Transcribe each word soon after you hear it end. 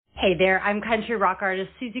Hey there, I'm country rock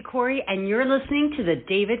artist Susie Corey, and you're listening to the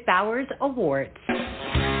David Bowers Awards. And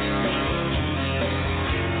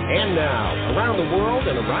now, around the world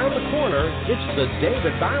and around the corner, it's the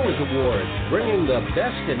David Bowers Awards, bringing the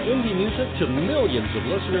best in indie music to millions of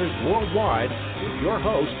listeners worldwide with your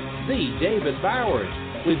host, the David Bowers.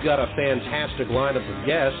 We've got a fantastic lineup of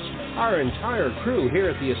guests, our entire crew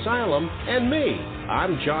here at the Asylum, and me.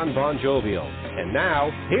 I'm John Bon Jovial. And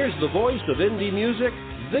now, here's the voice of indie music,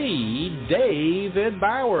 the David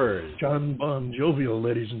Bowers. John Bon Jovial,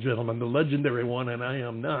 ladies and gentlemen, the legendary one, and I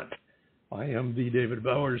am not. I am the David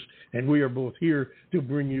Bowers, and we are both here to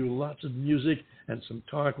bring you lots of music and some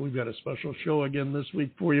talk. We've got a special show again this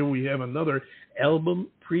week for you. We have another album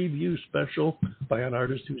preview special by an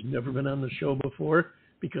artist who's never been on the show before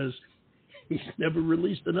because he's never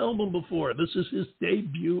released an album before. This is his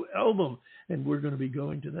debut album, and we're going to be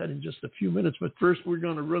going to that in just a few minutes. But first, we're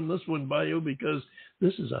going to run this one by you because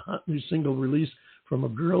this is a hot new single release from a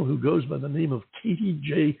girl who goes by the name of Katy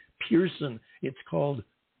J. Pearson. It's called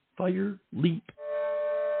Fire Leap.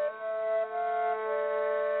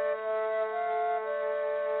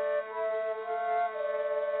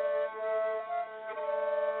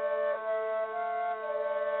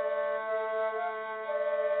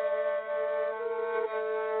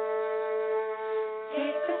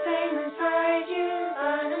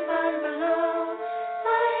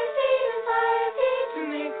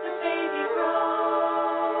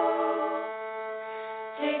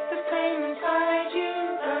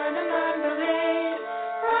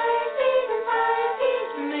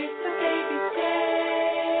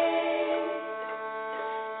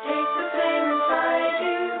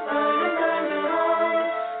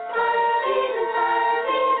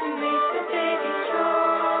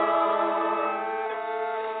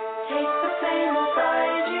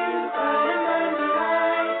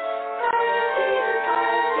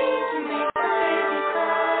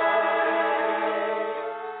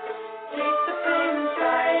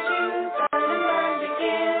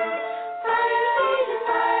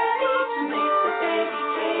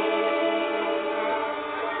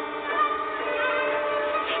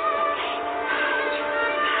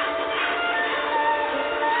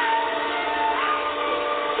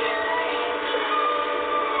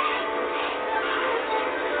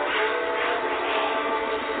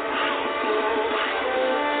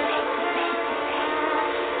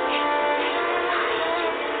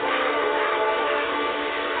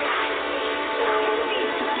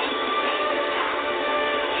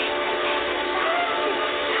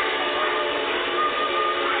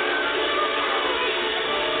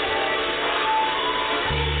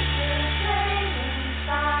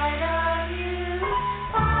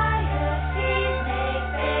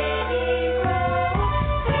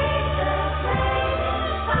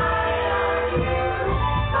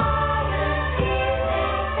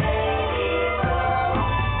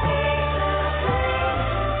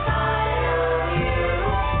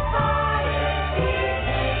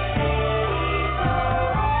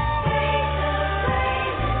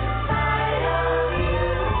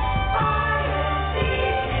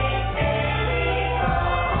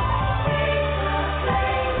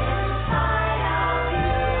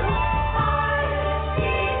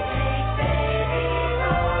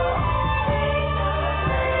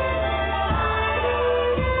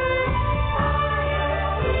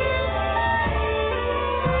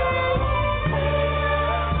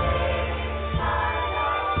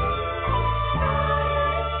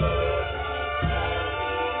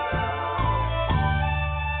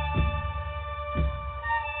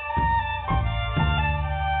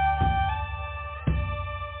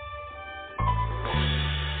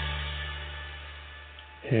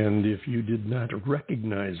 And if you did not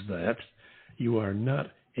recognize that, you are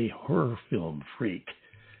not a horror film freak,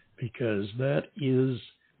 because that is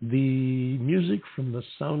the music from the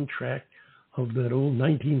soundtrack of that old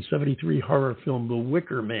 1973 horror film, The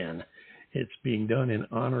Wicker Man. It's being done in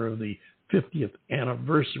honor of the 50th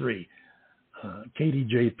anniversary. Katy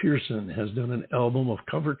J. Pearson has done an album of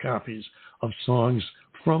cover copies of songs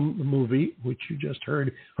from the movie, which you just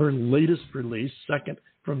heard, her latest release, second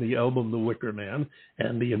from the album The Wicker Man,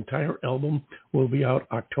 and the entire album will be out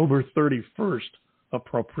October 31st,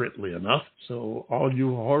 appropriately enough. So all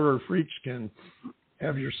you horror freaks can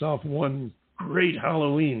have yourself one great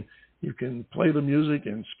Halloween. You can play the music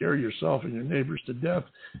and scare yourself and your neighbors to death,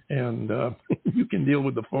 and you can deal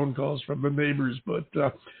with the phone calls from the neighbors. But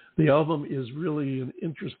the album is really an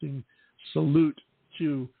interesting salute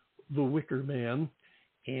to The Wicker Man,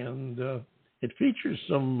 and it features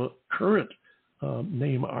some current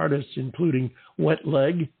name artists, including Wet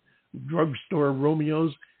Leg, Drugstore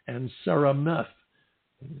Romeos, and Sarah Meth.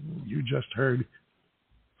 just heard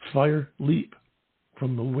Fire Leap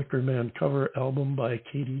from the Wicker Man cover album by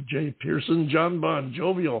Katy J. Pearson, John Bon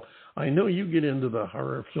Jovial. I know you get into the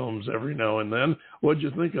horror films every now and then. What'd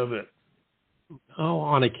you think of it? Oh,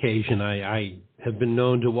 on occasion. I have been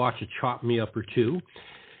known to watch a Chop Me Up or two.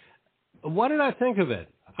 What did I think of it?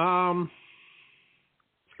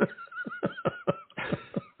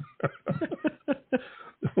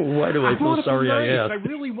 Why do I feel sorry I asked?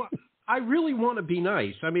 I really want to be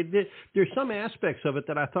nice. I mean, there's some aspects of it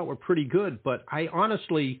that I thought were pretty good, but I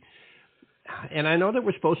honestly, and I know that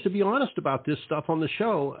we're supposed to be honest about this stuff on the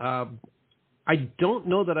show, I don't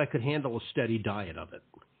know that I could handle a steady diet of it.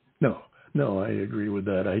 No, I agree with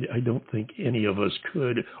that. I don't think any of us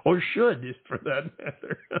could or should, for that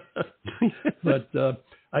matter. But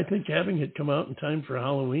I think having it come out in time for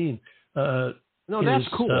Halloween that's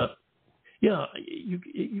cool. Yeah,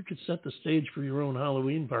 you could set the stage for your own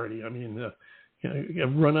Halloween party. I mean, you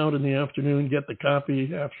run out in the afternoon, get the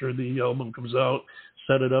copy after the album comes out,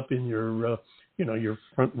 set it up in your your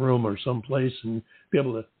front room or someplace, and be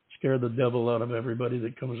able to scare the devil out of everybody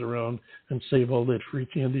that comes around and save all that free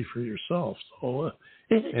candy for yourself. So,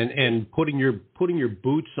 and putting your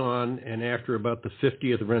boots on, and after about the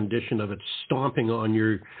 50th rendition of it, stomping on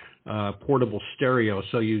your portable stereo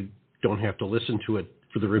so you don't have to listen to it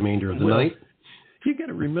for the remainder of the night. You got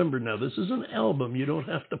to remember now, this is an album. You don't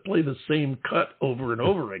have to play the same cut over and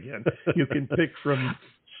over again. You can pick from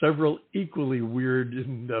several equally weird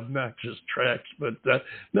and obnoxious tracks. But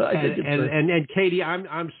no, I think and Katy,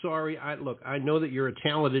 I'm sorry. I know that you're a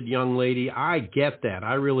talented young lady. I get that.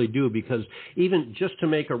 I really do, because even just to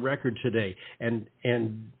make a record today and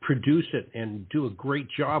produce it and do a great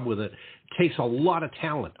job with it takes a lot of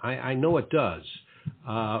talent. I know it does.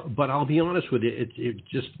 But I'll be honest with you, it's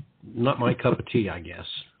just not my cup of tea, I guess.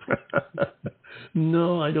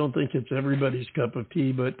 No, I don't think it's everybody's cup of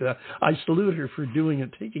tea, but I salute her for doing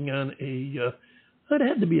it, taking on it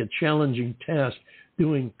had to be a challenging task,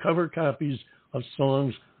 doing cover copies of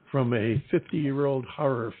songs from a 50-year-old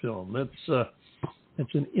horror film.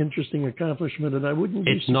 That's an interesting accomplishment, and I wouldn't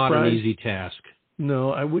be surprised. It's not an easy task.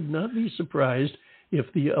 No, I would not be surprised if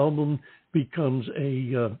the album becomes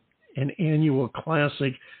an annual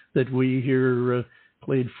classic that we hear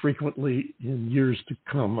played frequently in years to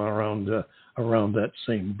come around that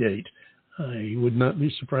same date. I would not be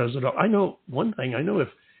surprised at all. I know one thing. I know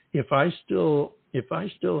if I still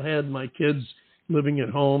had my kids living at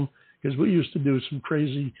home, because we used to do some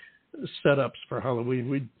crazy setups for Halloween.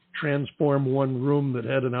 We'd transform one room that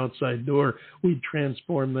had an outside door. We'd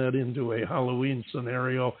transform that into a Halloween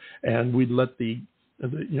scenario, and we'd let the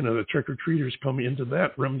trick-or-treaters come into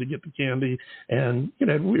that room to get the candy. And,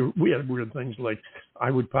 we had weird things like I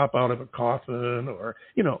would pop out of a coffin or,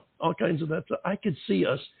 all kinds of that. So I could see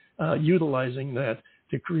us utilizing that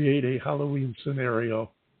to create a Halloween scenario.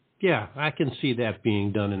 Yeah, I can see that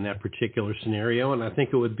being done in that particular scenario, and I think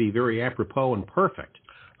it would be very apropos and perfect.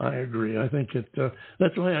 I agree. I think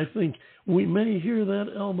that's why I think we may hear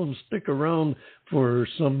that album stick around for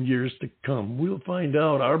some years to come. We'll find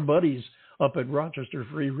out. Our buddies up at Rochester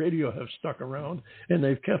Free Radio have stuck around, and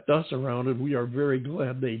they've kept us around, and we are very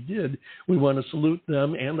glad they did. We want to salute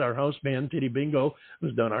them and our house band, Titty Bingo,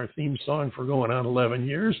 who's done our theme song for going on 11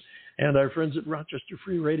 years. And our friends at Rochester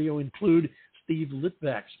Free Radio include Steve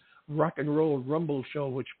Litvak's Rock and Roll Rumble show,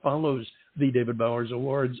 which follows the David Bowers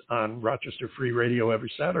Awards on Rochester Free Radio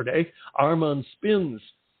every Saturday. Armand spins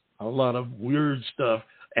a lot of weird stuff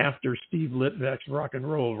after Steve Litvak's Rock and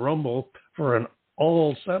Roll Rumble for an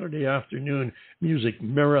all Saturday afternoon music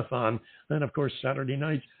marathon. Then, of course, Saturday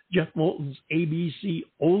nights, Jeff Moulton's ABC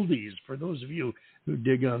Oldies, for those of you who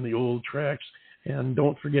dig on the old tracks. And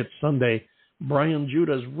don't forget Sunday, Brian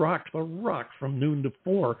Judah's Rock the Rock from noon to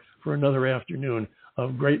 4 for another afternoon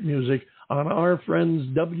of great music on our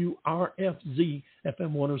friends WRFZ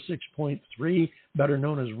FM 106.3, better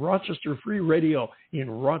known as Rochester Free Radio in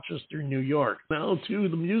Rochester, New York. Now to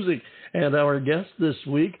the music and our guest this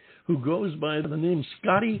week, who goes by the name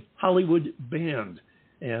Scotty Hollywood Band.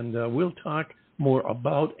 And we'll talk more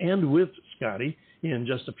about and with Scotty in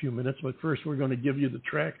just a few minutes. But first, we're going to give you the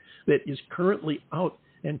track that is currently out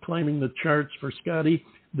and climbing the charts for Scotty.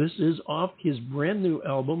 This is off his brand new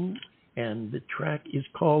album, and the track is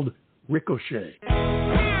called Ricochet.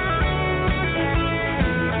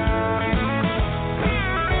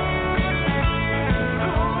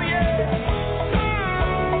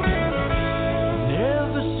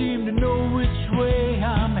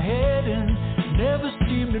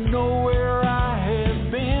 Know where I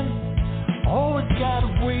have been. Always gotta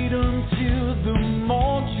wait until the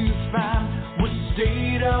morning to find which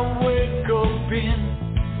state I wake up in.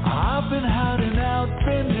 I've been hiding out,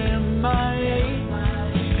 spending my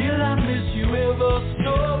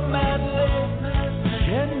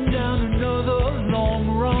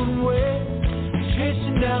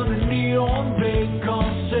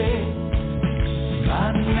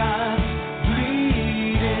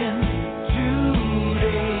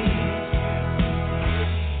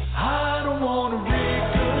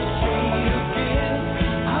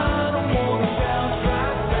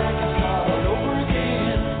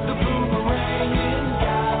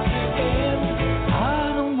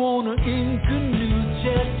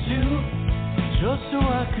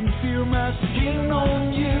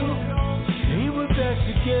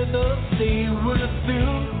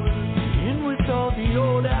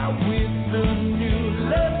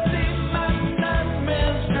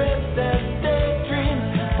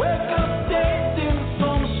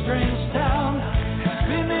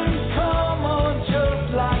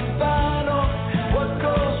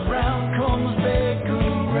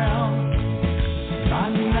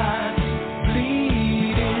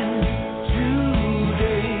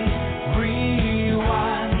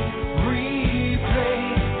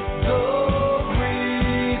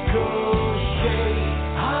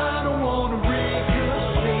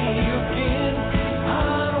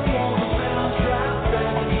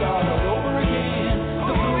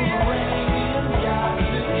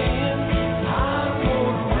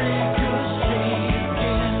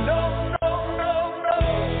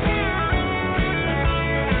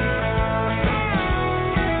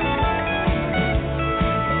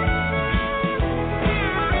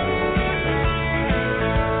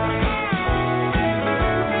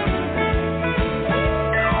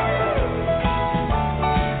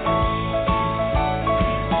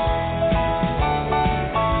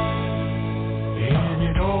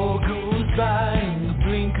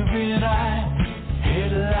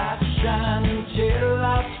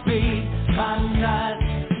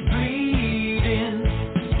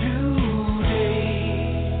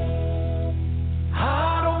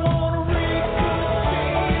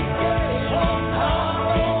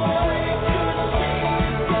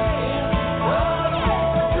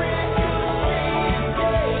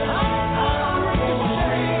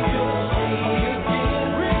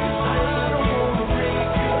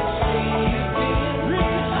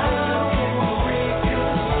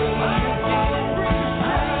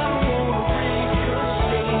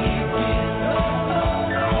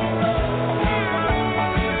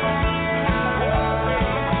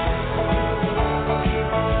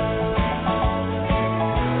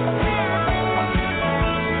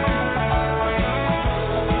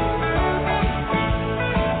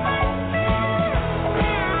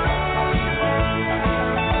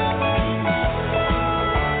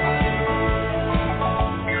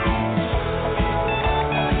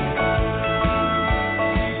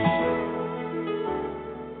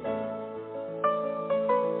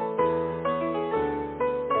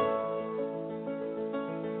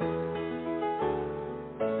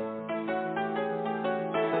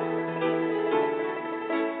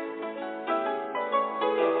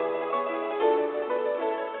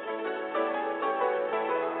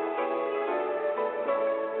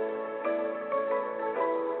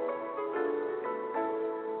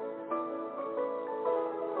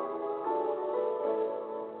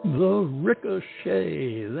The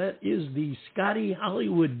Ricochet. That is the Scotty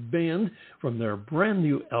Hollywood band from their brand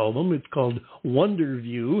new album. It's called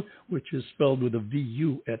WONDERVU, which is spelled with a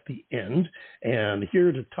VU at the end. And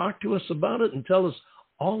here to talk to us about it and tell us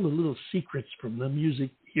all the little secrets from the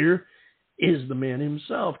music here is the man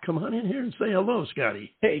himself. Come on in here and say hello,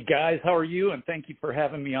 Scotty. Hey, guys. How are you? And thank you for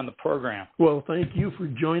having me on the program. Well, thank you for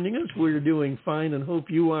joining us. We're doing fine and hope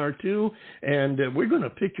you are too. And we're going to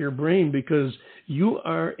pick your brain because you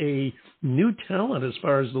are a new talent as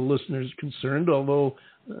far as the listener is concerned, although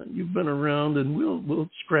you've been around, and we'll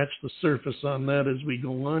scratch the surface on that as we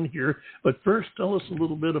go on here. But first, tell us a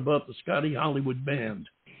little bit about the Scotty Hollywood Band.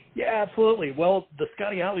 Yeah, absolutely. Well, the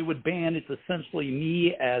Scotty Hollywood Band is essentially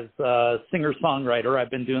me as a singer-songwriter.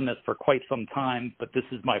 I've been doing this for quite some time, but this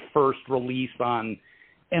is my first release on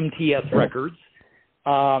MTS Records.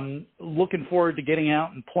 Looking forward to getting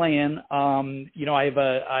out and playing.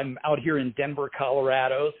 I'm out here in Denver,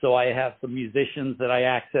 Colorado, so I have some musicians that I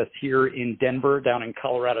access here in Denver, down in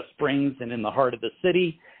Colorado Springs, and in the heart of the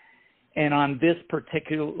city. And on this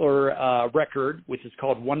particular record, which is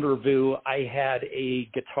called WONDERVU, I had a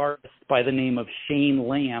guitarist by the name of Shane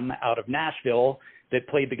Lamb out of Nashville that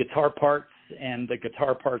played the guitar parts, and the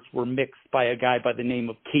guitar parts were mixed by a guy by the name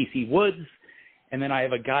of Casey Woods. And then I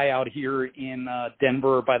have a guy out here in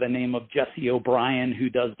Denver by the name of Jesse O'Brien who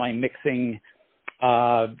does my mixing.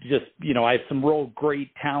 I have some real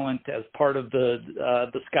great talent as part of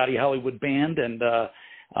the Scotty Hollywood Band, and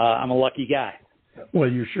I'm a lucky guy.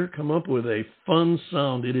 Well, you sure come up with a fun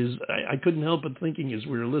sound. It is. I couldn't help but thinking as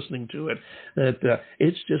we were listening to it that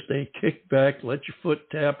it's just a kick back, let your foot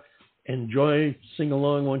tap, enjoy, sing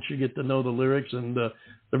along once you get to know the lyrics. And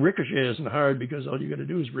the Ricochet isn't hard because all you got to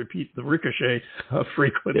do is repeat the Ricochet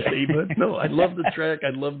frequency. But no, I love the track. I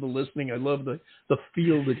love the listening. I love the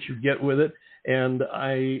feel that you get with it. And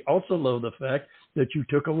I also love the fact that you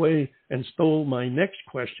took away and stole my next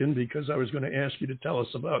question because I was going to ask you to tell us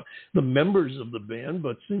about the members of the band.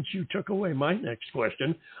 But since you took away my next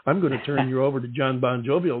question, I'm going to turn you over to John Bon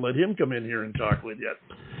Jovi. I'll let him come in here and talk with you.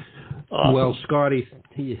 Well, Scotty,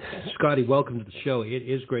 welcome to the show. It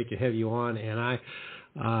is great to have you on, and I'm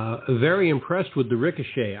very impressed with the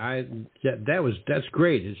Ricochet. That's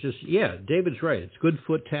great. It's just, David's right. It's good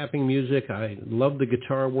foot tapping music. I love the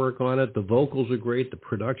guitar work on it. The vocals are great. The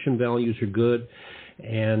production values are good.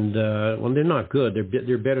 And they're not good.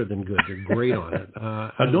 They're better than good. They're great on it.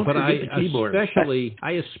 Don't forget the keyboard.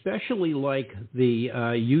 I especially like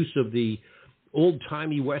the use of the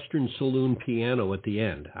old-timey Western saloon piano at the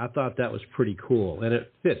end. I thought that was pretty cool, and it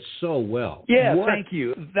fits so well. Yeah, thank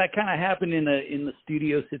you. That kind of happened in the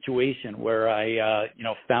studio situation where I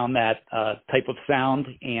found that type of sound,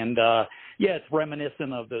 and it's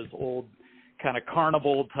reminiscent of those old kind of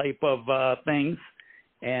carnival type of things,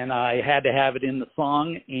 and I had to have it in the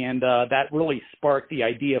song, and that really sparked the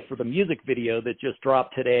idea for the music video that just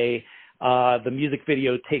dropped today. The music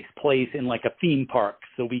video takes place in like a theme park.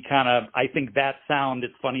 So I think that sound,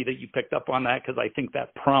 it's funny that you picked up on that because I think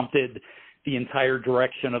that prompted the entire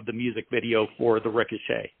direction of the music video for the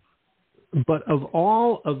Ricochet. But of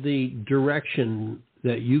all of the direction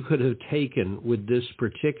that you could have taken with this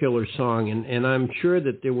particular song, and I'm sure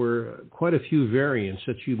that there were quite a few variants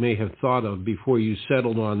that you may have thought of before you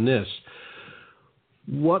settled on this,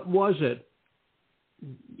 what was it,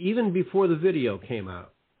 even before the video came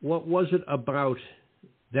out, what was it about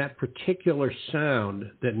that particular sound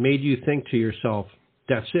that made you think to yourself,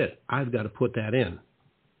 that's it, I've got to put that in?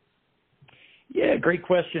 Yeah, great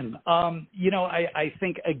question. I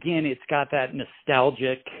think, again, it's got that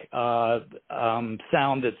nostalgic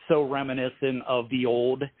sound that's so reminiscent of the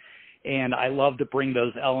old, and I love to bring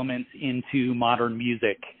those elements into modern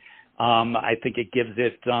music. I think it gives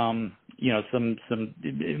it,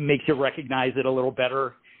 it makes you recognize it a little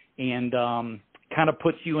better, and kind of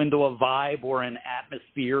puts you into a vibe or an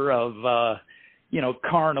atmosphere of,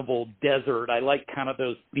 carnival, desert. I like kind of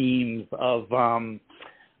those themes of, to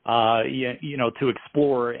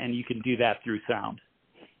explore, and you can do that through sound.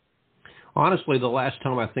 Honestly, the last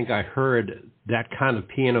time I think I heard that kind of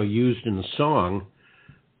piano used in a song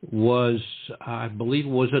was, I believe,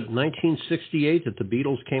 was it 1968 that the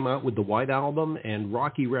Beatles came out with the White Album and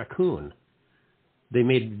Rocky Raccoon. They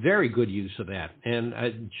made very good use of that,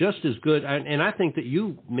 and just as good. And I think that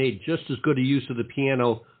you made just as good a use of the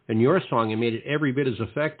piano in your song and made it every bit as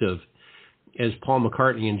effective as Paul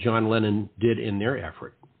McCartney and John Lennon did in their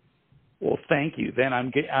effort. Well, thank you. Then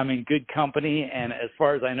I'm in good company, and as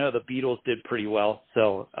far as I know, the Beatles did pretty well,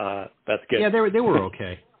 so that's good. Yeah, they were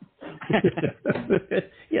okay.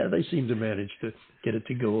 Yeah, they seem to manage to get it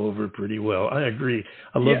to go over pretty well. I agree.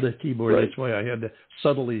 I love that keyboard. Right. That's why I had to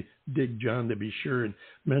subtly dig John to be sure and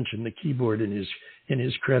mention the keyboard in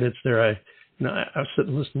his credits there. I was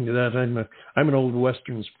sitting listening to that. I'm an old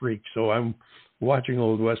Westerns freak, so I'm watching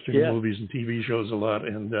old Western movies and TV shows a lot,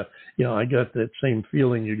 and I got that same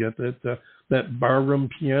feeling. You got that barroom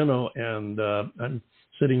piano, and I'm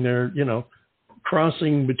sitting there,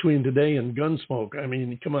 crossing between today and Gunsmoke. I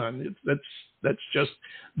mean, come on, that's just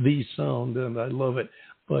the sound, and I love it.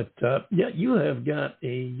 But you have got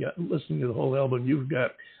listening to the whole album, you've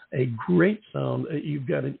got a great sound. You've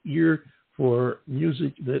got an ear for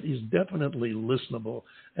music that is definitely listenable,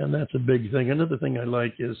 and that's a big thing. Another thing I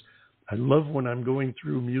like is I love when I'm going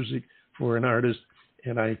through music for an artist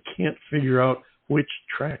and I can't figure out which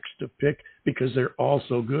tracks to pick because they're all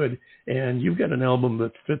so good. And you've got an album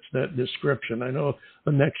that fits that description. I know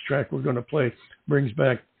the next track we're going to play brings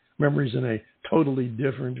back memories in a totally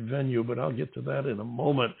different venue, but I'll get to that in a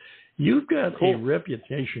moment. You've got a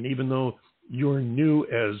reputation, even though you're new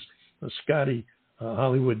as a Scotty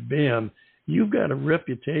Hollywood band, you've got a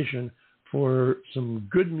reputation for some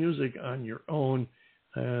good music on your own.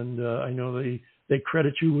 And I know they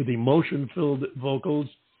credit you with emotion-filled vocals,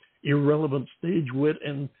 irrelevant stage wit,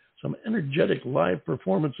 and some energetic live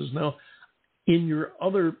performances. Now, in your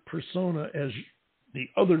other persona as the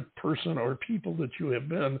other person or people that you have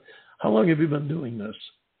been, how long have you been doing this?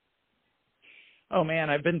 Oh, man,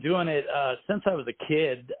 I've been doing it since I was a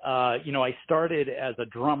kid. I started as a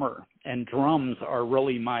drummer, and drums are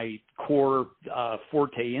really my core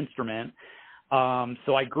forte instrument.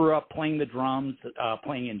 So I grew up playing the drums,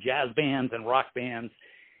 playing in jazz bands and rock bands,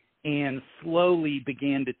 and slowly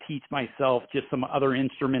began to teach myself just some other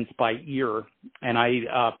instruments by ear. And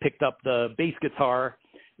I picked up the bass guitar,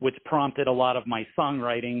 which prompted a lot of my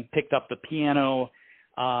songwriting, picked up the piano,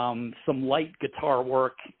 some light guitar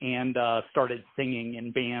work, and started singing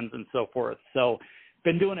in bands and so forth. So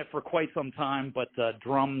been doing it for quite some time, but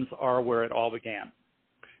drums are where it all began.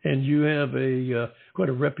 And you have quite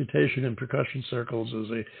a reputation in percussion circles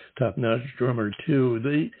as a top-notch drummer,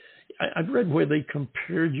 too. I've read where they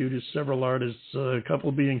compared you to several artists, a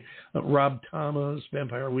couple being Rob Thomas,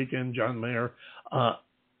 Vampire Weekend, John Mayer.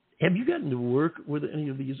 Have you gotten to work with any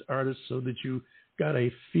of these artists so that you got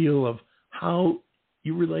a feel of how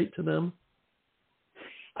you relate to them?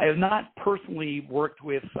 I have not personally worked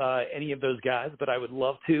with any of those guys, but I would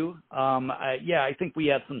love to. I think we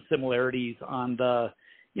have some similarities on the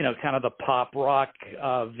kind of the pop rock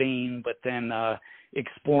vein, but then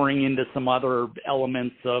exploring into some other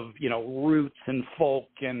elements of, roots and folk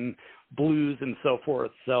and blues and so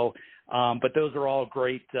forth. So, but those are all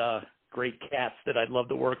great cats that I'd love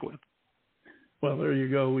to work with. Well, there you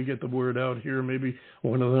go. We get the word out here. Maybe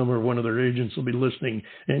one of them or one of their agents will be listening,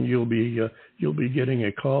 and you'll be getting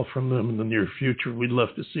a call from them in the near future. We'd love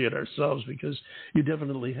to see it ourselves because you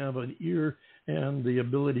definitely have an ear and the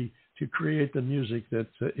ability to create the music that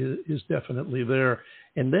is definitely there.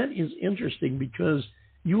 And that is interesting because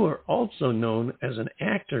you are also known as an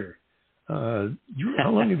actor. How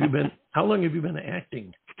long have you been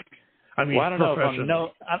acting? I mean, well, I don't know if I'm known.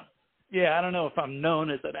 I don't know if I'm known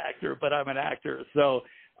as an actor, but I'm an actor. So,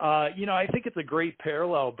 I think it's a great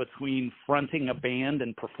parallel between fronting a band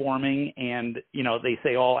and performing. And, they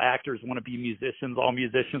say all actors want to be musicians. All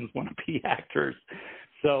musicians want to be actors.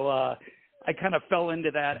 So I kind of fell into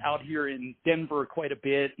that out here in Denver quite a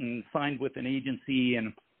bit and signed with an agency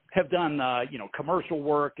and have done, commercial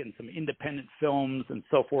work and some independent films and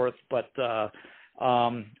so forth. But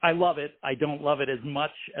I love it. I don't love it as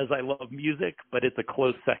much as I love music, but it's a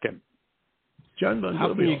close second. John,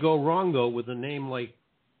 how can you go wrong, though, with a name like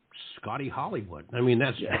Scotty Hollywood? I mean,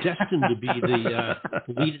 that's destined to be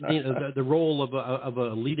the role of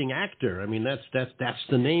a leading actor. I mean, that's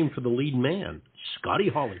the name for the lead man, Scotty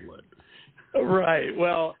Hollywood. Right.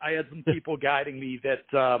 Well, I had some people guiding me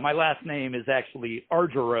that my last name is actually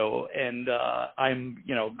Argero, and I'm,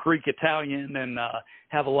 Greek Italian and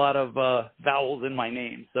have a lot of vowels in my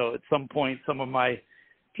name. So at some point, some of my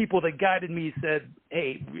people that guided me said,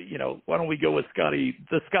 hey, why don't we go with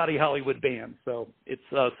the Scotty Hollywood band? So it's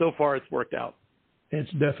so far it's worked out. It's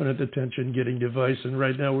definite attention-getting device, and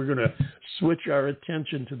right now we're going to switch our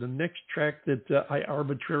attention to the next track that I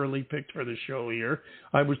arbitrarily picked for the show here.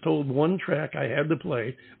 I was told one track I had to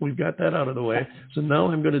play. We've got that out of the way. So now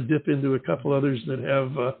I'm going to dip into a couple others that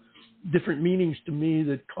have different meanings to me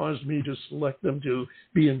that caused me to select them to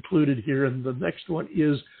be included here, and the next one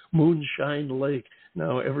is Moonshine Lake.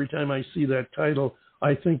 Now, every time I see that title,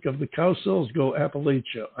 I think of the Cowsills Go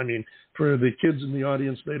Appalachia. I mean, for the kids in the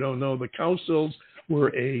audience, they don't know. The Cowsills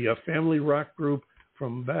were a family rock group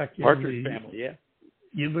from back in Partridge Family,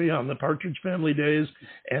 yeah. On the Partridge Family days,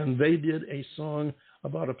 and they did a song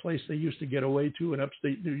about a place they used to get away to in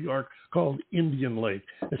upstate New York called Indian Lake.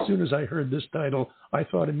 As soon as I heard this title, I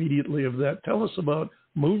thought immediately of that. Tell us about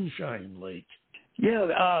Moonshine Lake.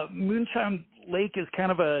 Yeah, Moonshine Lake is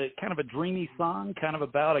kind of a dreamy song, kind of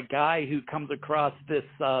about a guy who comes across this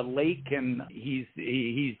lake, and he's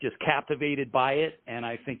just captivated by it, and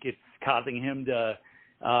I think it's causing him to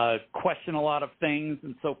question a lot of things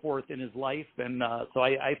and so forth in his life, and so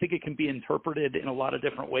I think it can be interpreted in a lot of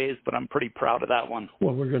different ways, but I'm pretty proud of that one.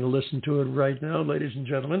 Well, we're going to listen to it right now, ladies and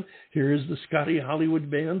gentlemen. Here is the Scotty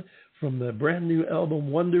Hollywood Band from the brand new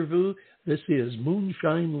album WONDERVU. This is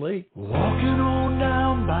Moonshine Lake. Walking on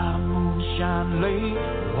down by Moonshine Lake,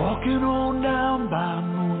 walking on down by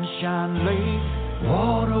Moonshine Lake,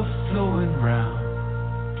 water flowing round.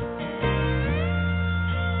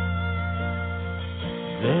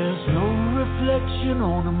 There's no reflection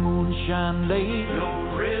on a Moonshine Lake,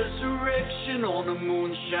 no resurrection on a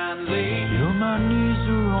Moonshine Lake. Till my knees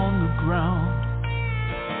are on the ground,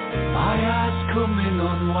 my eyes coming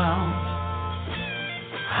unwound.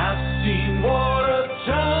 I've seen water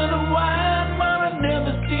turn to wine, but I've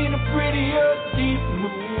never seen a prettier deep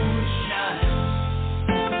moonshine.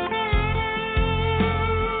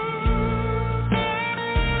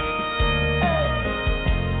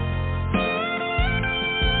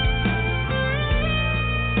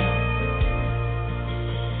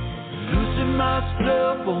 Losing my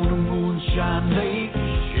stuff on a Moonshine Lake,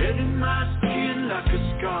 shedding my skin like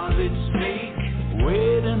a scarlet snake,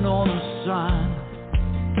 waiting on a sign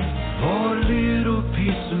for a little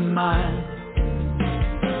peace of mind.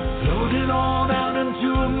 Floating on out into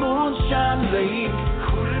a Moonshine Lake,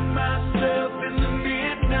 cooling myself in the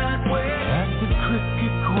midnight wave. As the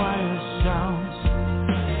cricket choir sounds,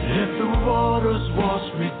 let the waters wash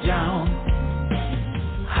me down.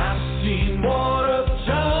 I've seen water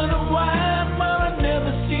turn to wine, but I've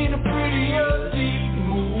never seen a prettier deep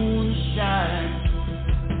moonshine.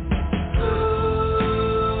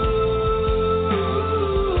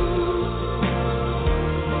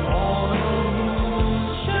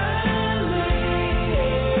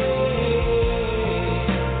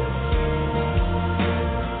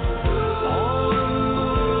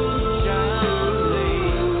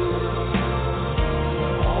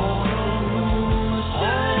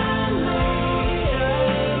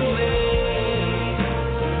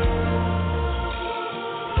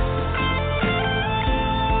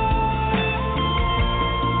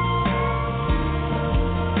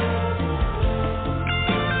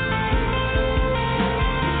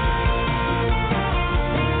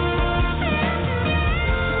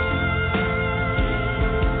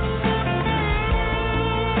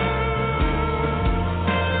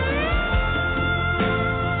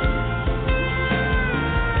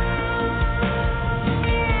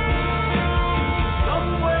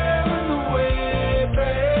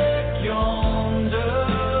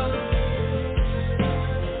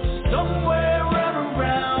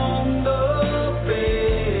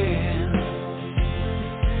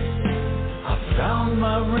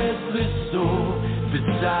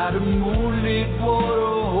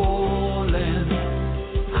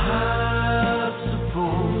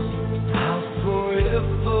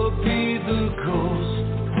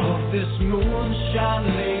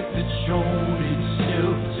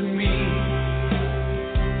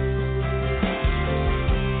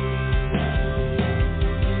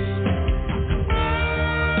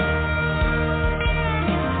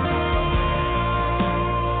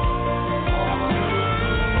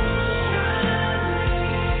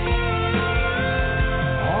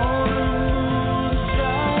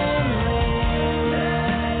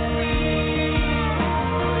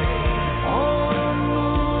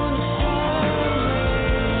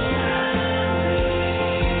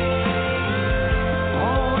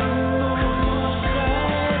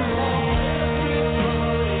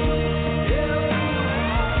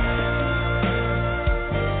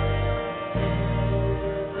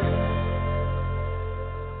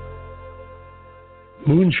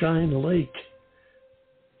 Moonshine Lake,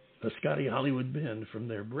 the Scotty Hollywood Band from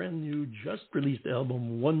their brand new, just released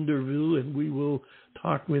album WONDERVU, and we will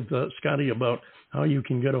talk with Scotty about how you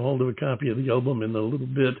can get a hold of a copy of the album in a little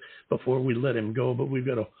bit before we let him go, but we've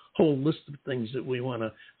got a whole list of things that we want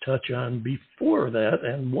to touch on before that,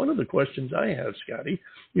 and one of the questions I have, Scotty,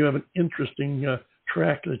 you have an interesting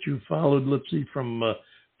track that you followed, let's see, from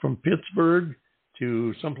Pittsburgh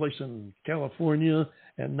to someplace in California,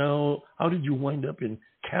 and now how did you wind up in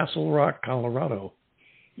Castle Rock, Colorado?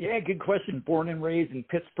 Yeah, good question. Born and raised in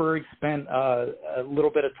Pittsburgh, spent a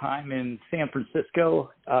little bit of time in San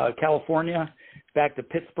Francisco, California. back to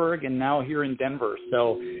Pittsburgh, and now here in Denver.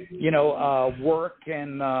 So, work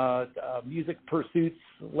and music pursuits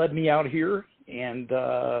led me out here. And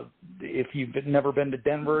if you've never been to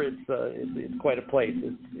Denver, it's quite a place.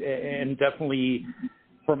 And definitely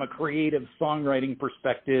from a creative songwriting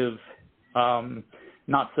perspective,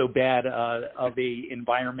 not so bad of a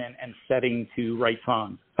environment and setting to write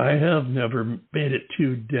songs. I have never made it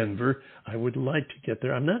to Denver. I would like to get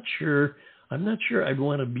there. I'm not sure I'd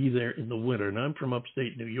want to be there in the winter. And I'm from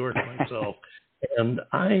upstate New York myself. And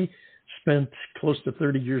I spent close to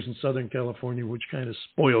 30 years in Southern California, which kind of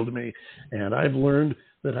spoiled me. And I've learned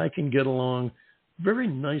that I can get along very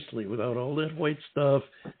nicely without all that white stuff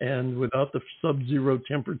and without the sub-zero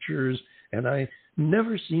temperatures. And I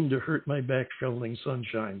never seem to hurt my back shoveling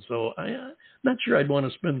sunshine. So I'm not sure I'd want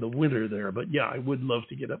to spend the winter there. But, yeah, I would love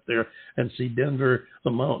to get up there and see Denver,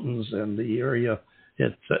 the mountains, and the area.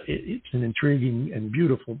 It's an intriguing and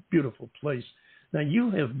beautiful, beautiful place. Now,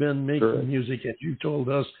 you have been making music, as you told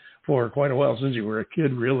us, for quite a while, since you were a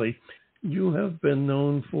kid, really. You have been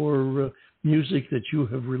known for music that you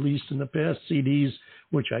have released in the past, CDs,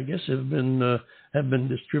 which I guess have been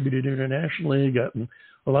distributed internationally, gotten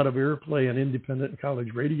a lot of airplay on independent college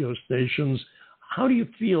radio stations. How do you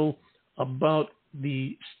feel about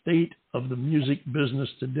the state of the music business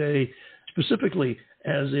today, specifically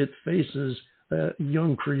as it faces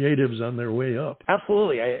young creatives on their way up?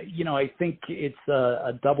 Absolutely. I think it's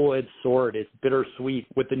a double-edged sword. It's bittersweet.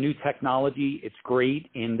 With the new technology, it's great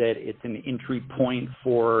in that it's an entry point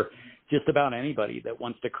for just about anybody that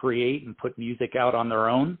wants to create and put music out on their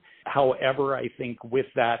own. However, I think with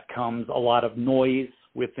that comes a lot of noise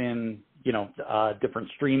within, different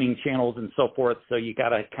streaming channels and so forth. So you got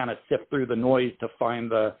to kind of sift through the noise to find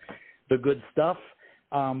the good stuff.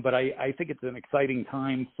 But I think it's an exciting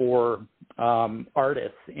time for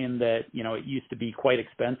artists in that, it used to be quite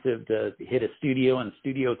expensive to hit a studio and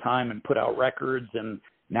studio time and put out records. And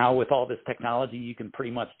now with all this technology, you can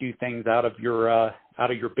pretty much do things out of your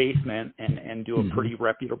basement and do a pretty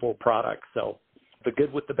reputable product. So the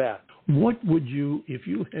good with the bad. What would you, if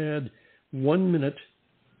you had 1 minute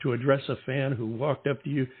to address a fan who walked up to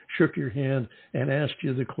you, shook your hand, and asked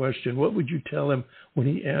you the question, what would you tell him when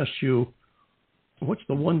he asked you, what's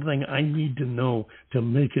the one thing I need to know to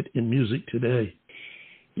make it in music today?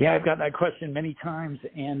 Yeah, I've got that question many times.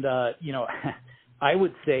 And, I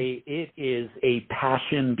would say it is a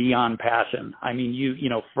passion beyond passion. I mean,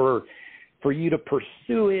 for you to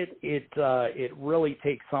pursue it, it really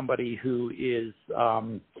takes somebody who is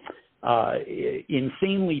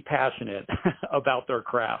insanely passionate about their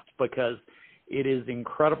craft, because it is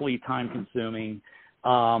incredibly time consuming.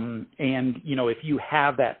 And, if you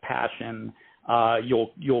have that passion,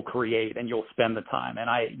 you'll create and you'll spend the time.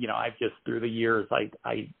 And I've just through the years,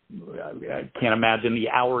 I can't imagine the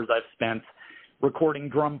hours I've spent recording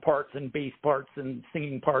drum parts and bass parts and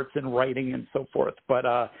singing parts and writing and so forth. But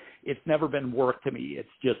it's never been work to me. It's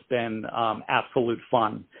just been absolute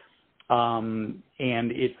fun. And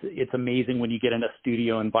it's amazing when you get in a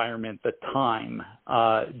studio environment, the time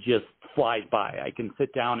just flies by. I can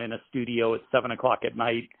sit down in a studio at 7:00 at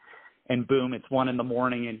night, and boom, it's 1 a.m,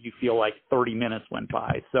 and you feel like 30 minutes went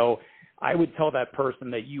by. So I would tell that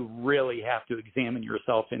person that you really have to examine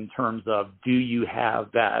yourself in terms of, do you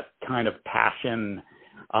have that kind of passion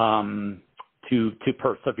to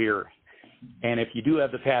persevere? And if you do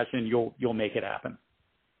have the passion, you'll make it happen.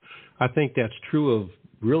 I think that's true of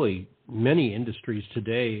really many industries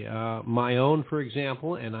today. My own, for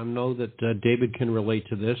example, and I know that David can relate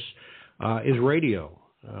to this, is radio.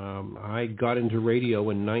 I got into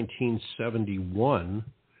radio in 1971,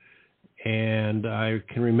 and I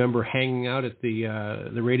can remember hanging out at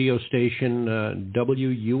the radio station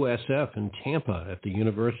WUSF in Tampa at the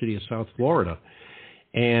University of South Florida,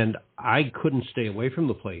 and I couldn't stay away from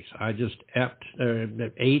the place. I just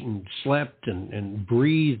ate and slept and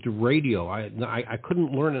breathed radio. I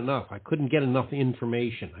couldn't learn enough. I couldn't get enough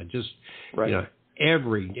information. I just,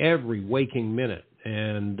 every waking minute.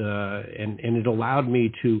 And it allowed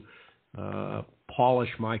me to polish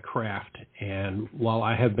my craft. And while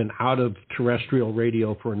I have been out of terrestrial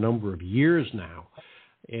radio for a number of years now,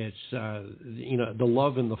 it's the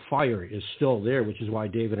love and the fire is still there, which is why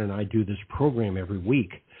David and I do this program every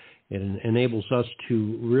week. It enables us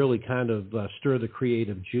to really kind of stir the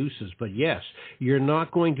creative juices. But yes, you're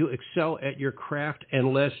not going to excel at your craft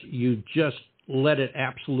unless you just let it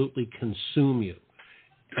absolutely consume you.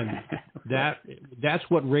 And that's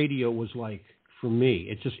what radio was like for me.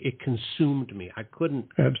 It consumed me. I couldn't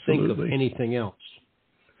think of anything else.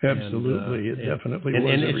 Absolutely, it definitely was.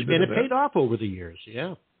 And it paid off over the years.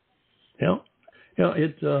 Yeah. Yeah.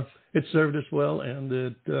 It served us well,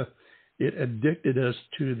 and it addicted us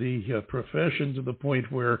to the profession to the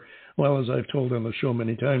point where, well, as I've told on the show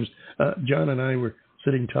many times, John and I were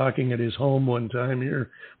sitting talking at his home one time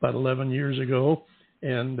here about 11 years ago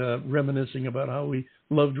and reminiscing about how we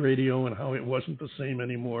loved radio and how it wasn't the same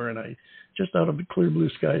anymore. And I, just out of the clear blue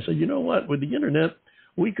sky, said, you know what, with the internet,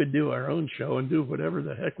 we could do our own show and do whatever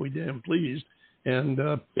the heck we damn pleased. And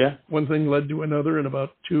one thing led to another, and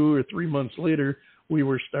about 2 or 3 months later, we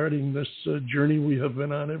were starting this journey we have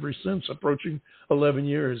been on ever since, approaching 11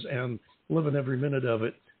 years and loving every minute of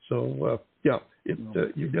it. So,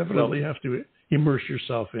 you definitely have to immerse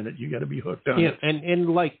yourself in it. You got to be hooked on it. And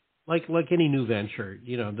like any new venture,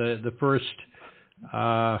 you know, the first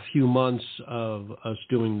few months of us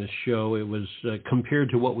doing this show, it was compared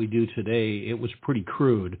to what we do today, it was pretty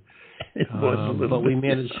crude. It was a little but we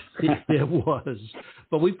managed. It was,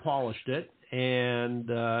 but we polished it and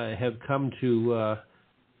have come to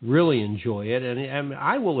really enjoy it. And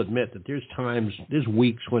I will admit that there's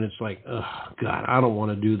weeks when it's like, oh God, I don't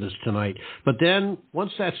want to do this tonight. But then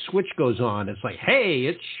once that switch goes on, it's like, hey,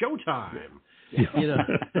 it's showtime. You know.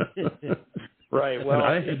 Right. Well,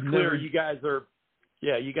 it's clear you guys are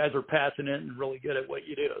passionate and really good at what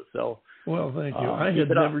you do. So. Well, thank you. I had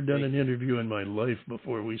never done an interview in my life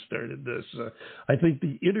before we started this. I think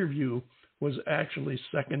the interview was actually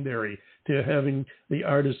secondary to having the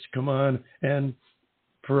artists come on and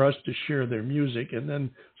for us to share their music. And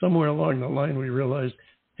then somewhere along the line, we realized,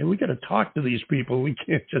 hey, we got to talk to these people. We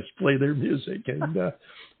can't just play their music. And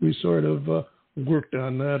we sort of worked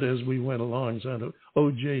on that as we went along, sort of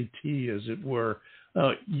OJT, as it were.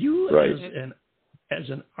 You, right, as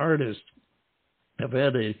an artist, have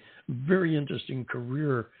had a very interesting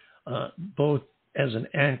career, both as an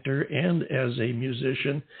actor and as a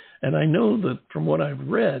musician. And I know that from what I've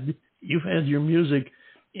read, you've had your music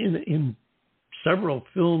in several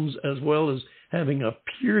films as well as having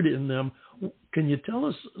appeared in them. Can you tell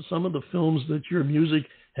us some of the films that your music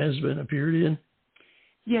has been appeared in?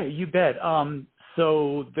 Yeah, you bet.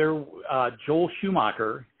 So there, Joel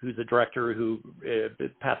Schumacher, who's a director who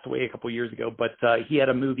passed away a couple of years ago, but he had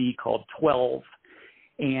a movie called 12,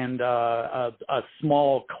 and a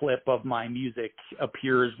small clip of my music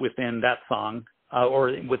appears within that song,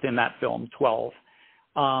 or within that film, 12.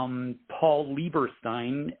 Paul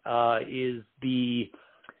Lieberstein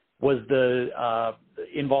was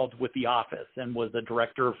involved with The Office and was the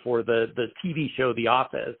director for the TV show The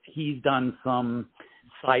Office. He's done some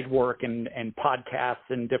side work and podcasts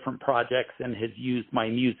and different projects and has used my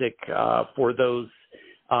music for those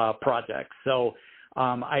projects. So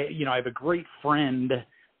I have a great friend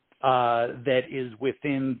that is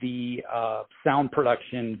within the sound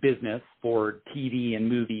production business for TV and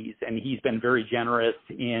movies, and he's been very generous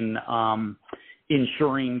in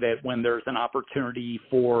ensuring that when there's an opportunity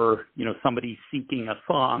for somebody seeking a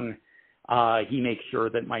song, he makes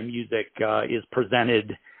sure that my music is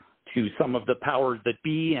presented to some of the powers that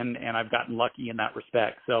be, and I've gotten lucky in that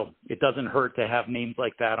respect. So it doesn't hurt to have names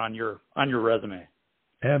like that on your resume.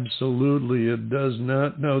 Absolutely, it does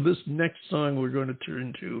not. No, this next song we're going to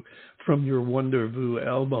turn to from your WONDERVU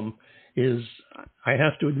album is, I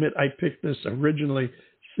have to admit, I picked this originally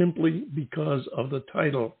simply because of the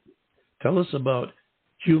title. Tell us about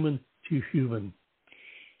Human to Human.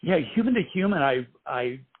 Yeah, Human to Human,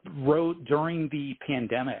 I wrote during the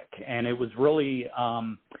pandemic, and it was really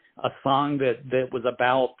a song that was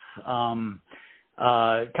about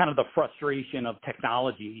kind of the frustration of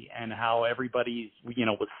technology and how everybody,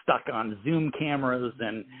 was stuck on Zoom cameras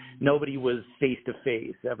and nobody was face to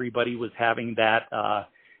face. Everybody was having that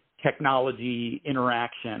technology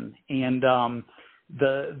interaction. And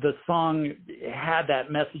the song had that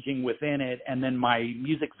messaging within it. And then my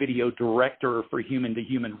music video director for Human to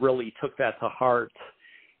Human really took that to heart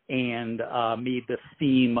and made the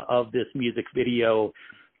theme of this music video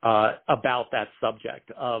about that subject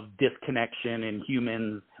of disconnection in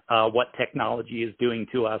humans, what technology is doing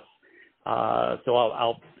to us. So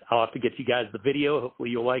I'll have to get you guys the video. Hopefully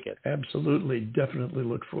you'll like it. Absolutely. Definitely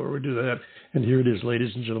look forward to that. And here it is,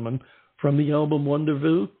 ladies and gentlemen, from the album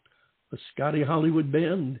WONDERVU, the Scotty Hollywood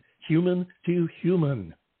Band, Human to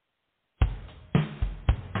Human.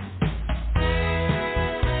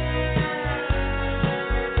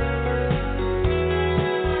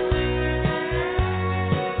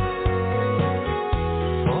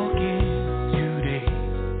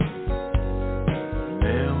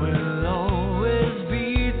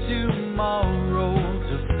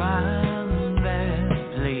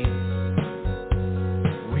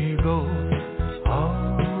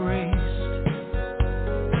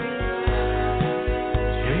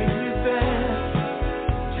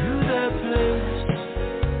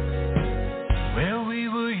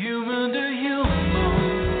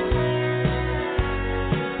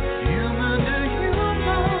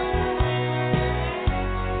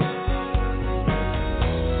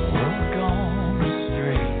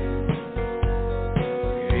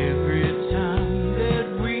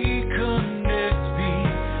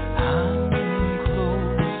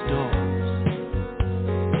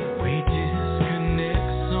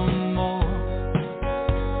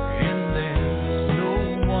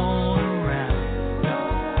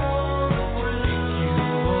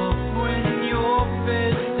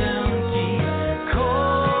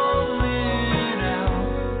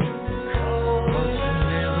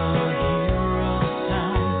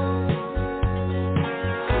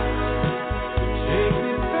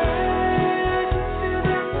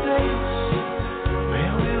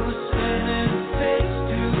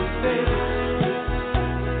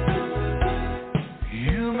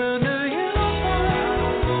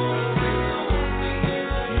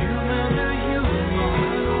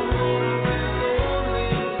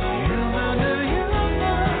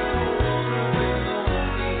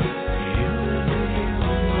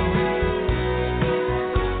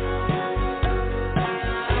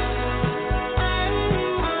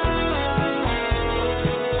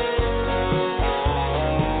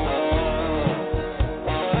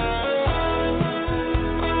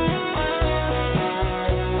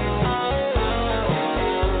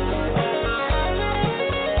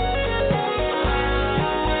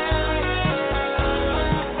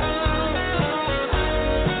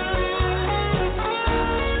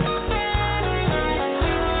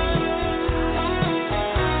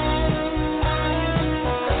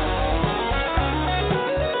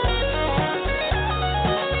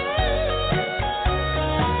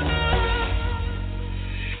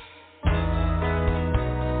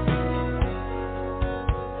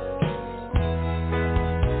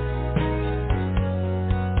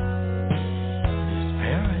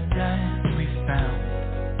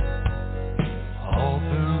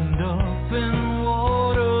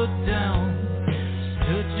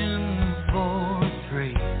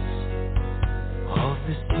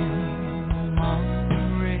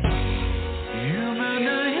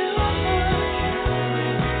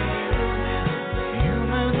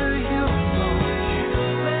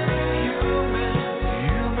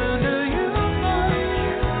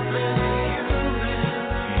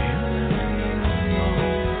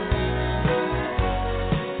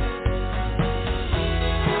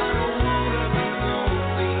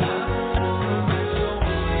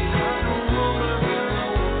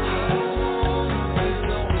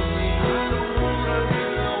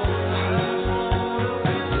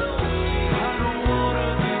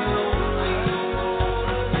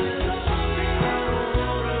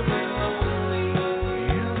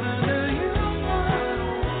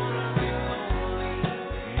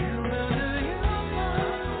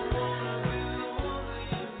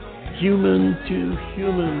 Human to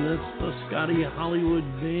Human. That's the Scotty Hollywood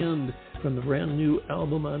Band from the brand new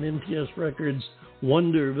album on NTS Records,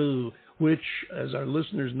 WONDERVU, which, as our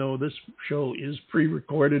listeners know, this show is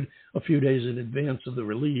pre-recorded a few days in advance of the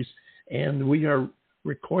release, and we are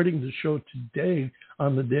recording the show today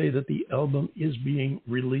on the day that the album is being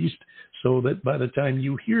released, so that by the time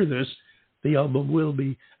you hear this, the album will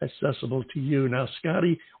be accessible to you. Now,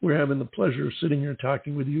 Scotty, we're having the pleasure of sitting here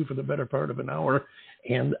talking with you for the better part of an hour,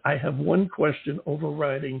 and I have one question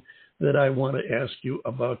overriding that I want to ask you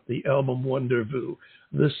about the album WONDERVU.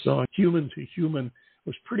 This song, Human to Human,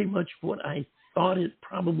 was pretty much what I thought it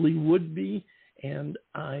probably would be, and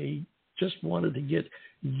I just wanted to get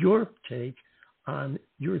your take on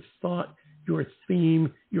your thought, your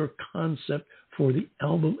theme, your concept for the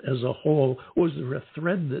album as a whole. Was there a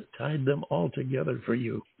thread that tied them all together for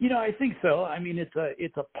you? You know, I think so. I mean,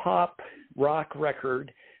 it's a pop rock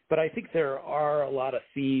record, but I think there are a lot of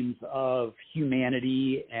themes of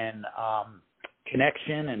humanity and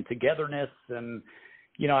connection and togetherness. And,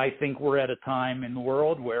 you know, I think we're at a time in the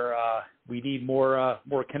world where we need more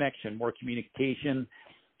connection, more communication.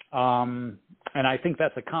 And I think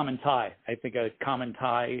that's a common tie. I think a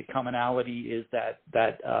commonality is that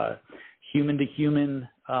human to human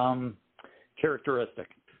characteristic.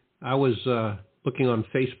 I was looking on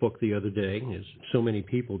Facebook the other day, as so many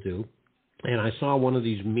people do, and I saw one of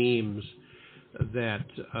these memes that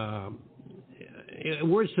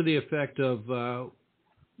words to the effect of,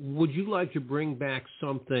 would you like to bring back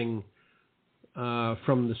something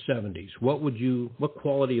from the 70s? What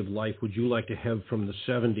quality of life would you like to have from the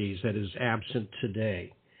 70s that is absent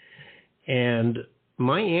today? And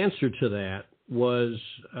my answer to that was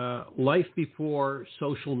life before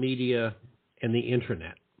social media and the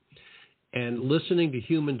internet. And listening to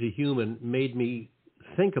Human made me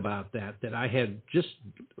think about that I had just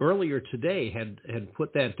earlier today had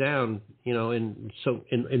put that down, you know, in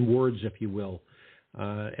words, if you will,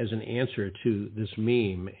 as an answer to this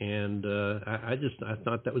meme, and I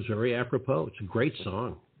thought that was very apropos. It's a great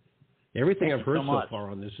song. Everything I've heard so far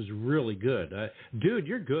on this is really good. Dude,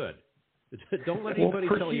 you're good. Don't let anybody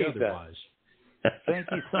tell you otherwise. Thank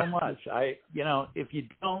you so much. If you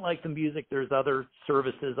don't like the music, there's other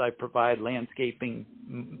services I provide: landscaping,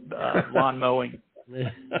 lawn mowing,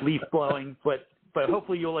 leaf blowing. But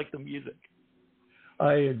hopefully you'll like the music.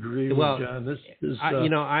 I agree with John. This is I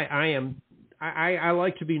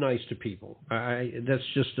like to be nice to people. That's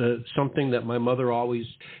just something that my mother always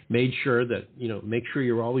made sure that, you know, make sure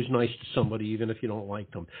you're always nice to somebody, even if you don't like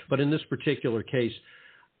them. But in this particular case,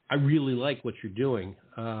 I really like what you're doing.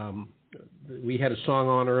 We had a song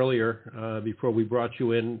on earlier before we brought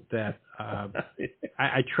you in that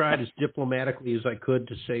I tried as diplomatically as I could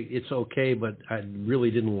to say it's okay, but I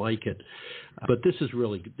really didn't like it. But this is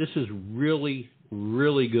really,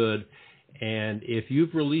 really good. And if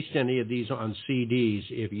you've released any of these on CDs,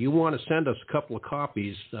 if you want to send us a couple of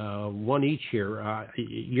copies, one each here,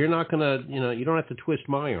 you're not going to, you don't have to twist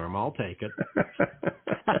my arm. I'll take it.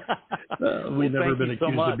 We've never been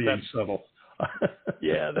accused of being subtle.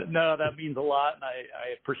 That means a lot, and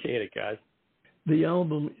I appreciate it, guys. The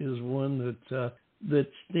album is one that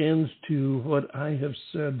stands to what I have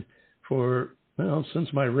said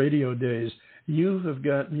since my radio days. You have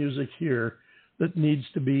got music here that needs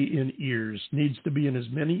to be in ears, needs to be in as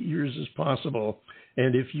many ears as possible.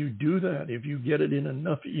 And if you do that, if you get it in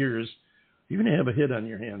enough ears, you're going to have a hit on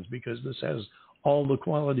your hands, because this has all the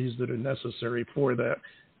qualities that are necessary for that.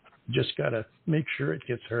 Just got to make sure it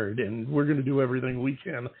gets heard. And we're going to do everything we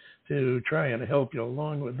can to try and help you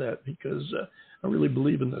along with that, because I really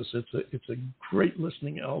believe in this. It's a great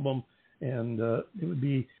listening album, and it would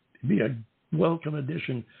be a welcome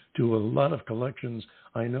addition to a lot of collections.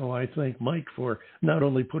 I thank Mike for not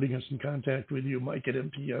only putting us in contact with you, Mike at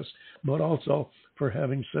MTS, but also for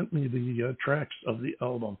having sent me the tracks of the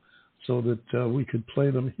album so that we could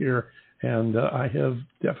play them here. And I have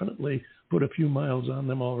definitely put a few miles on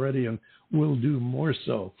them already, and will do more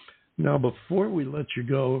so. Now, before we let you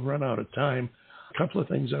go, run out of time, a couple of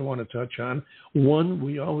things I want to touch on. One,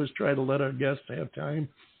 we always try to let our guests have time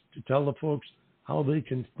to tell the folks how they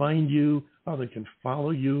can find you, how they can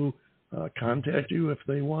follow you, contact you if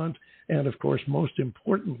they want, and of course, most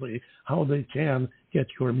importantly, how they can get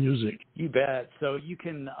your music. You bet. So you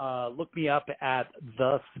can look me up at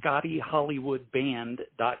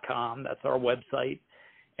thescottyhollywoodband.com. That's our website,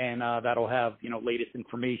 and that'll have latest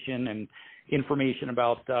information and information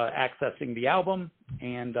about accessing the album,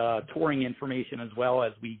 and touring information as well,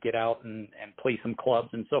 as we get out and play some clubs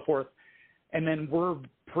and so forth. And then we're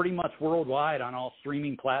pretty much worldwide on all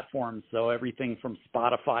streaming platforms, so everything from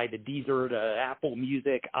Spotify to Deezer to Apple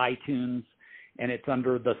Music, iTunes, and it's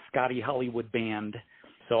under the Scotty Hollywood Band.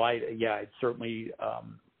 So I'd certainly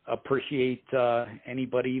appreciate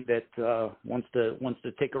anybody that wants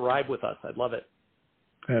to take a ride with us. I'd love it.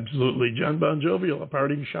 Absolutely. John Bon Jovial, a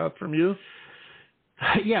parting shot from you?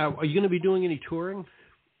 Yeah. Are you going to be doing any touring?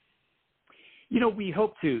 We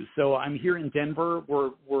hope to. So I'm here in Denver.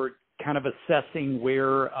 We're kind of assessing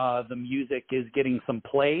where the music is getting some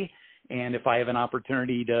play, and if I have an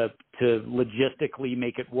opportunity to logistically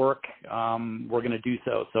make it work, we're going to do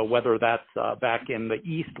so. So whether that's back in the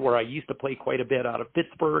East, where I used to play quite a bit out of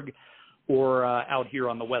Pittsburgh, or out here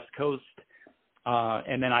on the West Coast,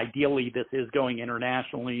 and then ideally this is going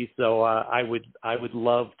internationally. So I would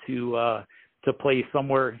love to play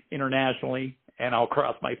somewhere internationally, and I'll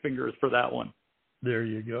cross my fingers for that one. There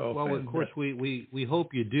you go. Well, of course, we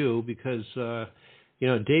hope you do, because,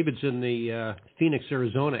 David's in the Phoenix,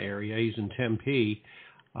 Arizona area. He's in Tempe.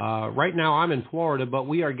 Right now I'm in Florida, but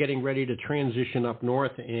we are getting ready to transition up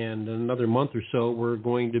north, and in another month or so we're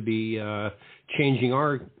going to be changing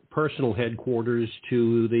our personal headquarters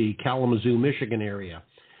to the Kalamazoo, Michigan area.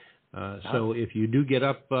 So if you do get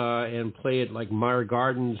up and play at like Meyer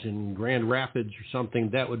Gardens in Grand Rapids or something,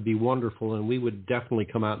 that would be wonderful, and we would definitely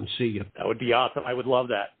come out and see you. That would be awesome. I would love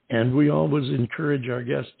that. And we always encourage our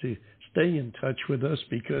guests to stay in touch with us,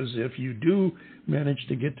 because if you do manage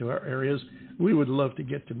to get to our areas, we would love to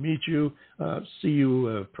get to meet you, see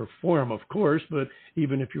you perform, of course, but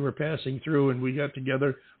even if you were passing through and we got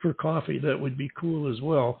together for coffee, that would be cool as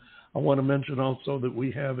well. I want to mention also that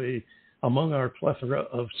we have among our plethora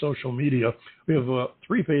of social media, we have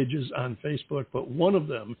 3 pages on Facebook, but one of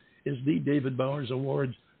them is the David Bowers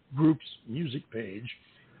Awards group's music page,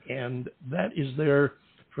 and that is there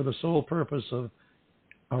for the sole purpose of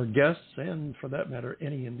our guests, and for that matter,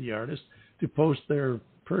 any indie artist, to post their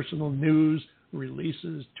personal news,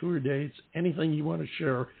 releases, tour dates, anything you want to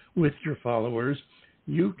share with your followers.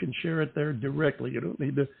 You can share it there directly. You don't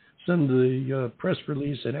need to send the press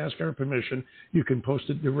release and ask our permission. You can post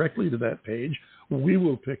it directly to that page. We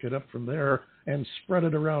will pick it up from there and spread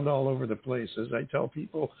it around all over the place. As I tell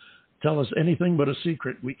people, tell us anything but a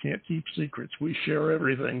secret. We can't keep secrets. We share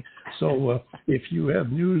everything. So if you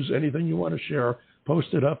have news, anything you want to share, post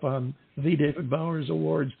it up on the David Bowers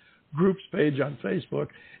Awards groups page on Facebook,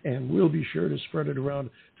 and we'll be sure to spread it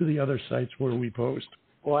around to the other sites where we post.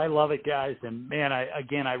 Well, I love it, guys. And, man,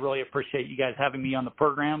 I really appreciate you guys having me on the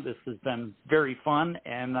program. This has been very fun.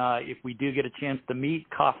 And if we do get a chance to meet,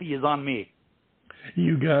 coffee is on me.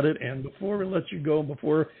 You got it. And before we let you go,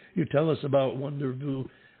 before you tell us about WONDERVU,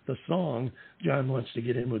 the song, John wants to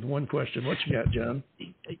get in with one question. What you got, John?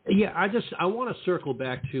 Yeah, I want to circle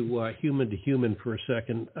back to human to human for a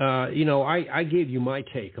second. I gave you my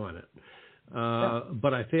take on it.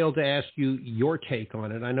 But I failed to ask you your take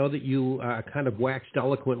on it. I know that you kind of waxed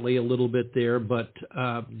eloquently a little bit there, but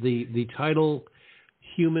the title,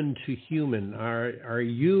 Human to Human, are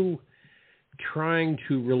you trying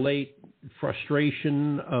to relate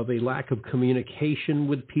frustration of a lack of communication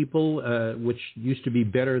with people, which used to be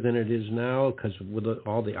better than it is now because with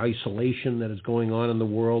all the isolation that is going on in the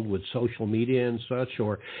world with social media and such,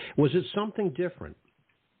 or was it something different?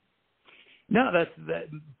 No,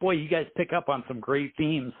 boy, you guys pick up on some great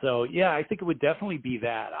themes. So, yeah, I think it would definitely be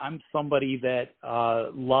that. I'm somebody that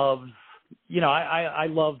loves, I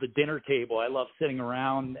love the dinner table. I love sitting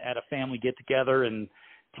around at a family get-together and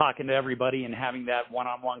talking to everybody and having that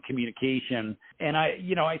one-on-one communication. And,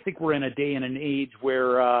 I think we're in a day and an age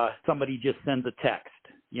where somebody just sends a text,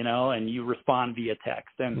 and you respond via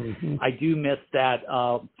text. And I do miss that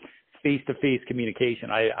face-to-face communication.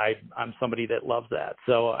 I'm somebody that loves that.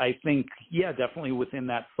 So I think, yeah, definitely within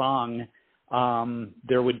that song,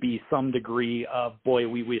 there would be some degree of, boy,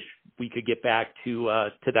 we wish we could get back to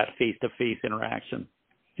that face-to-face interaction.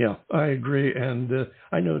 Yeah, I agree. And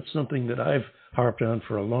I know it's something that I've harped on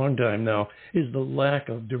for a long time now, is the lack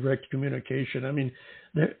of direct communication. I mean,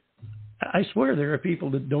 I swear there are people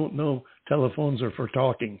that don't know telephones are for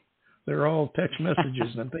talking. They're all text messages.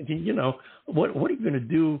 And I'm thinking, what are you going to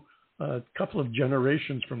do a couple of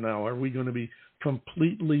generations from now? Are we going to be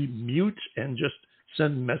completely mute and just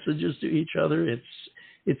send messages to each other?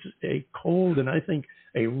 It's a cold and I think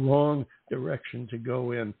a wrong direction to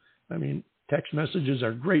go in. I mean, text messages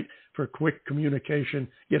are great for quick communication.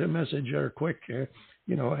 Get a message or quick,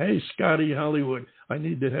 hey, Scotty Hollywood, I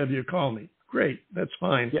need to have you call me. Great, that's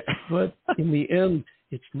fine. Yeah. But in the end,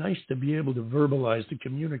 it's nice to be able to verbalize, to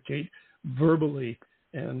communicate verbally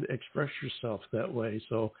and express yourself that way.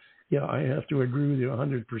 So, yeah, I have to agree with you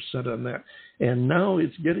 100% on that. And now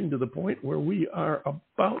it's getting to the point where we are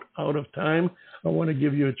about out of time. I want to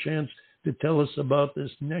give you a chance to tell us about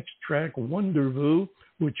this next track, WONDERVU,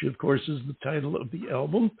 which, of course, is the title of the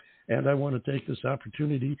album. And I want to take this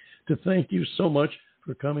opportunity to thank you so much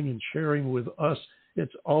for coming and sharing with us.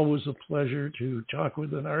 It's always a pleasure to talk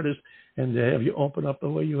with an artist, and to have you open up the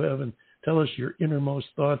way you have and tell us your innermost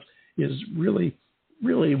thoughts is really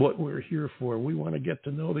what we're here for. We want to get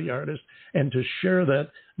to know the artist and to share that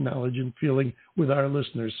knowledge and feeling with our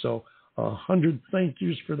listeners. So 100 thank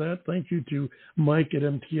yous for that. Thank you to Mike at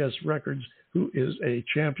MTS Records, who is a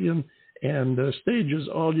champion. And the stage is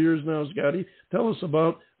all yours now, Scotty. Tell us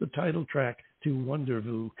about the title track to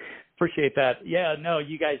WONDERVU. Appreciate that. Yeah, no,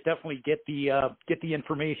 you guys definitely get the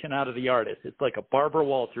information out of the artist. It's like a Barbara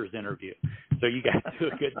Walters interview. So you guys do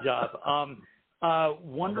a good job.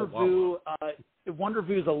 WONDERVU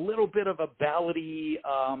is a little bit of a ballady,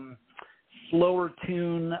 slower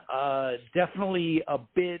tune, definitely a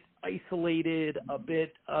bit isolated, a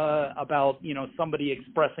bit about, somebody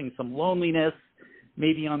expressing some loneliness,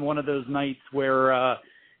 maybe on one of those nights where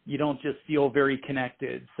you don't just feel very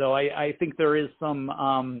connected. So I think there is some,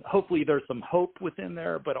 hopefully there's some hope within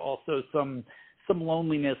there, but also some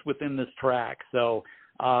loneliness within this track. So,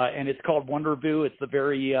 and it's called WONDERVU. It's the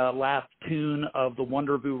very last tune of the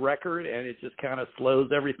WONDERVU record, and it just kind of slows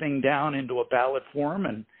everything down into a ballad form,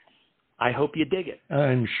 and I hope you dig it.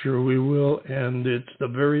 I'm sure we will, and it's the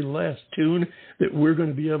very last tune that we're going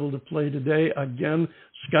to be able to play today. Again,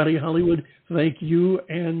 Scotty Hollywood, thank you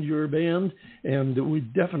and your band, and we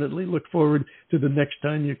definitely look forward to the next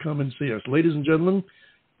time you come and see us. Ladies and gentlemen,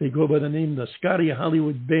 they go by the name the Scotty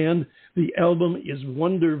Hollywood Band. The album is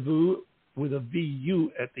WONDERVU with a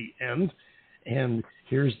VU at the end, and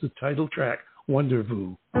here's the title track,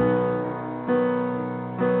 WONDERVU.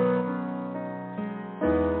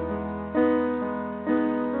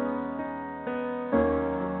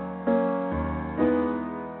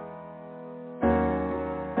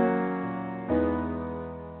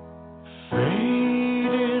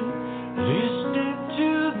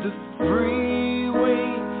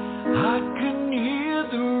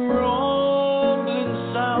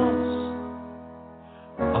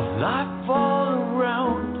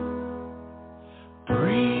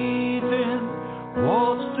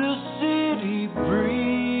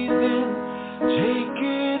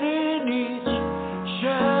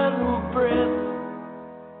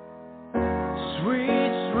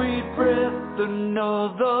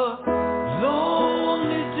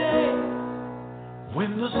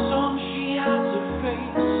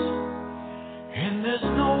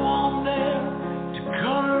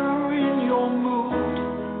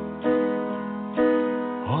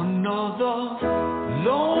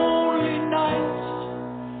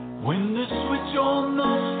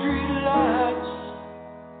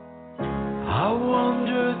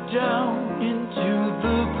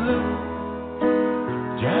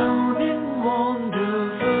 Down in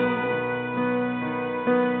WONDERVU.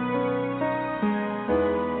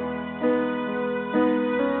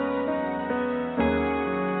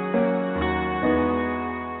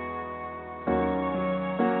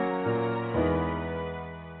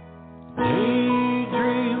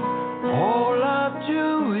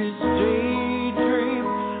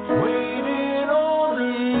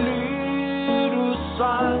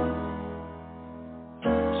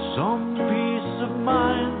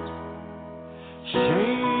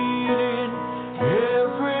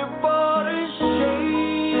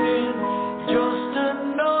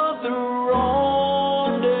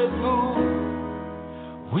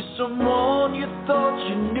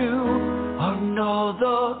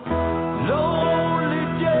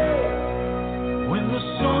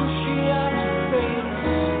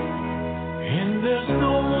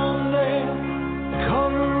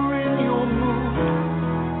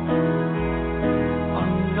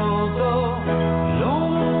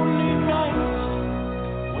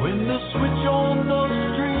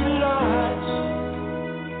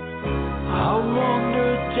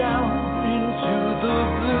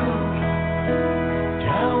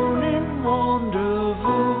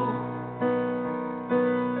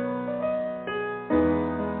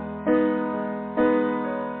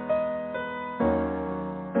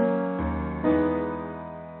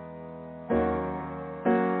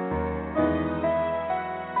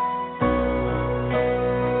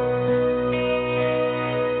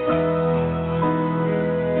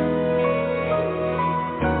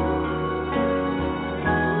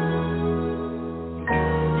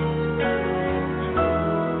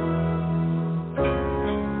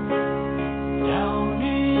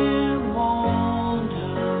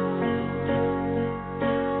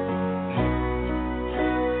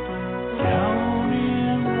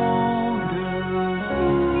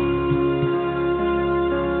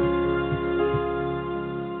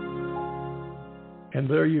 And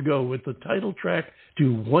there you go with the title track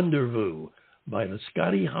to WONDERVU by the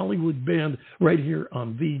Scotty Hollywood Band right here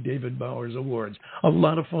on the David Bowers Awards. A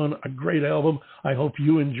lot of fun, a great album. I hope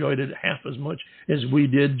you enjoyed it half as much as we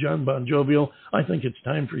did. John Bon Jovial, I think it's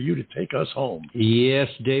time for you to take us home. Yes,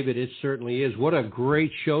 David, it certainly is. What a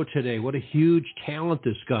great show today. What a huge talent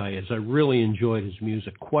this guy is. I really enjoyed his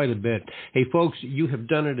music quite a bit. Hey, folks, you have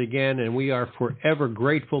done it again, and we are forever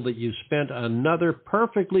grateful that you spent another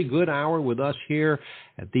perfectly good hour with us here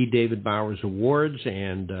at the David Bowers Awards,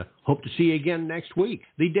 and hope to see you again next week.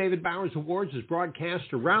 The David Bowers Awards is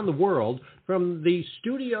broadcast around the world from the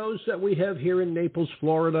studios that we have here in Naples,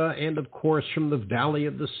 Florida, and, of course, from the Valley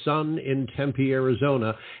of the Sun in Tempe,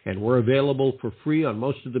 Arizona, and we're available for free on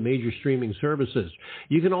most of the major streaming services.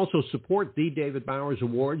 You can also support the David Bowers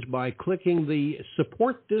Awards by clicking the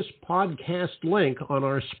Support This Podcast link on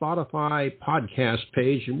our Spotify podcast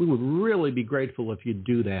page, and we would really be grateful if you'd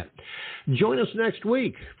do that. Join us next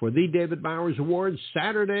week for the David Bowers Awards,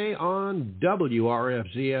 Saturday on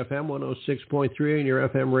WRFZ-FM 106.3 on your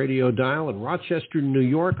FM radio dial in Rochester, New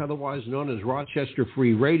York, otherwise known as Rochester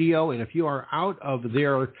Free Radio. And if you are out of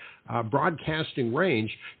their broadcasting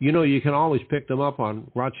range, you know you can always pick them up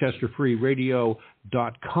on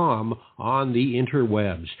RochesterFreeRadio.com on the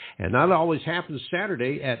interwebs. And that always happens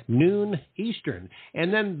Saturday at noon Eastern.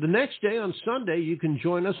 And then the next day on Sunday, you can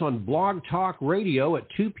join us on Blog Talk Radio at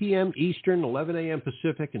 2 p.m. Eastern, 11 a.m.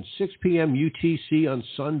 Pacific, and 6 p.m. UTC on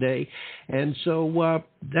Sunday. And so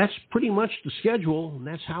that's pretty much the schedule, and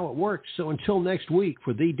that's how it works. So until next week,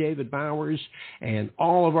 for the David Bowers and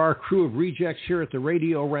all of our crew of rejects here at the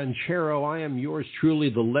Radio Ranchero, I am yours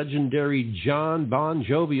truly, the legendary John Bon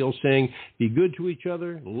Jovial, saying be good to each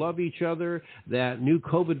other, love each other. That new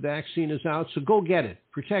COVID vaccine is out, so go get it.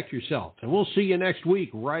 Protect yourself. And we'll see you next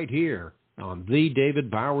week right here on the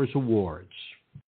David Bowers Awards.